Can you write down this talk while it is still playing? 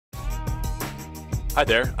Hi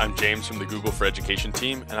there, I'm James from the Google for Education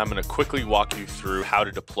team, and I'm going to quickly walk you through how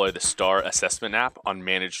to deploy the STAAR Assessment app on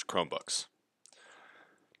managed Chromebooks.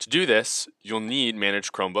 To do this, you'll need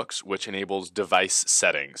managed Chromebooks, which enables device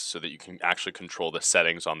settings so that you can actually control the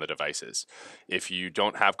settings on the devices. If you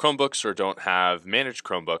don't have Chromebooks or don't have managed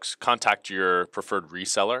Chromebooks, contact your preferred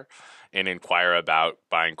reseller and inquire about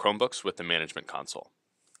buying Chromebooks with the management console.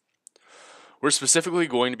 We're specifically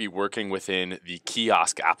going to be working within the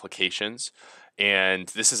Kiosk applications, and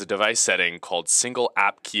this is a device setting called Single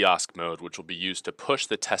App Kiosk mode, which will be used to push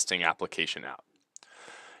the testing application out.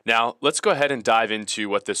 Now, let's go ahead and dive into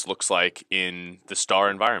what this looks like in the STAAR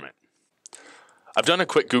environment. I've done a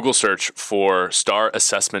quick Google search for STAAR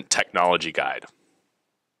Assessment Technology Guide.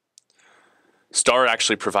 STAAR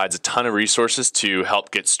actually provides a ton of resources to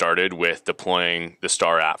help get started with deploying the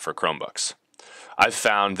STAAR app for Chromebooks. I've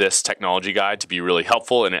found this technology guide to be really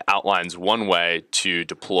helpful, and it outlines one way to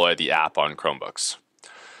deploy the app on Chromebooks.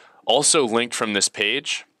 Also linked from this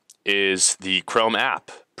page is the Chrome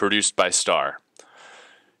app produced by STAAR.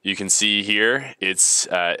 You can see here it's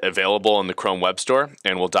available in the Chrome Web Store,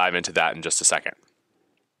 and we'll dive into that in just a second.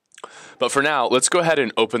 But for now, let's go ahead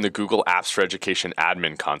and open the Google Apps for Education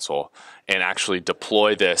admin console and actually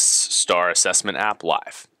deploy this STAAR Assessment app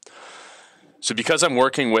live. So because I'm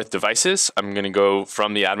working with devices, I'm going to go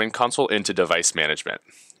from the admin console into device management.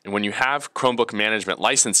 And when you have Chromebook management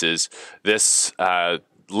licenses, this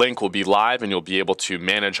link will be live and you'll be able to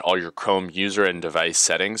manage all your Chrome user and device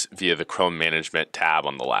settings via the Chrome Management tab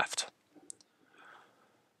on the left.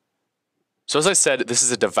 So as I said, this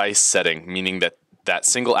is a device setting, meaning that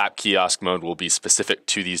Single App Kiosk mode will be specific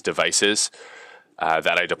to these devices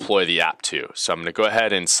that I deploy the app to. So I'm going to go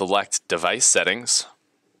ahead and select Device Settings.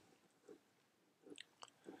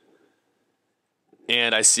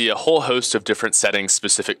 And I see a whole host of different settings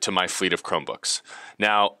specific to my fleet of Chromebooks.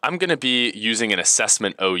 Now, I'm going to be using an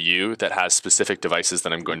assessment OU that has specific devices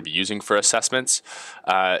that I'm going to be using for assessments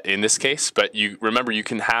in this case, but remember you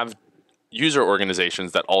can have user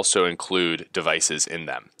organizations that also include devices in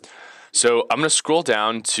them. So I'm going to scroll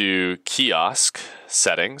down to Kiosk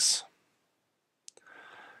Settings.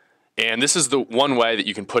 And this is the one way that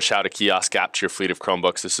you can push out a Kiosk app to your fleet of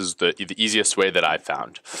Chromebooks. This is the easiest way that I've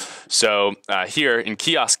found. So here in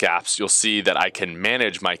Kiosk apps, you'll see that I can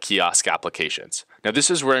manage my Kiosk applications. Now this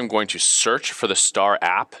is where I'm going to search for the STAAR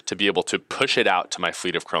app to be able to push it out to my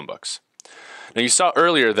fleet of Chromebooks. Now you saw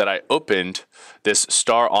earlier that I opened this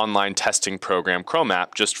STAAR Online Testing Program Chrome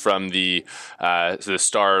app just from the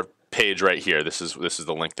STAAR page right here. This is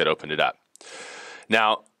the link that opened it up.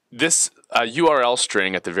 Now this URL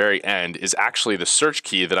string at the very end is actually the search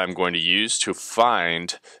key that I'm going to use to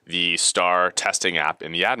find the STAAR testing app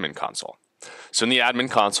in the admin console. So in the admin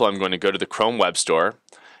console, I'm going to go to the Chrome Web Store,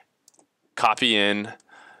 copy in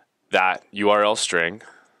that URL string,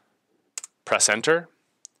 press enter,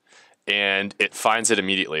 and it finds it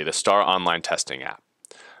immediately, the STAAR Online Testing app.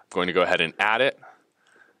 I'm going to go ahead and add it,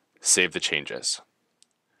 save the changes.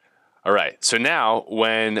 All right, so now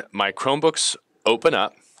when my Chromebooks open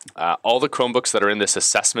up, all the Chromebooks that are in this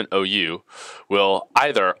assessment OU will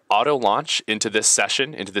either auto-launch into this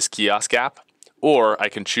session, into this Kiosk app, or I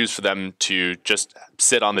can choose for them to just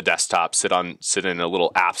sit on the desktop, sit in a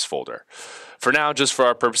little apps folder. For now, just for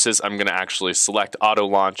our purposes, I'm going to actually select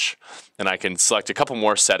auto-launch, and I can select a couple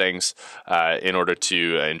more settings in order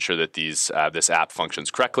to ensure that this app functions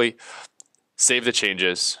correctly. Save the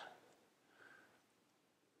changes.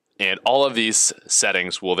 And all of these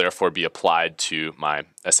settings will therefore be applied to my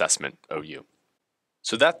assessment OU.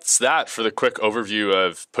 So that's that for the quick overview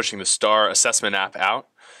of pushing the STAAR Assessment app out.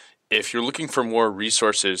 If you're looking for more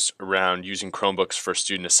resources around using Chromebooks for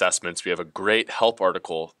student assessments, we have a great help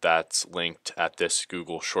article that's linked at this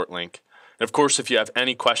Google short link. And of course, if you have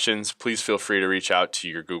any questions, please feel free to reach out to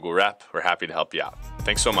your Google rep. We're happy to help you out.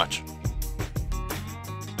 Thanks so much.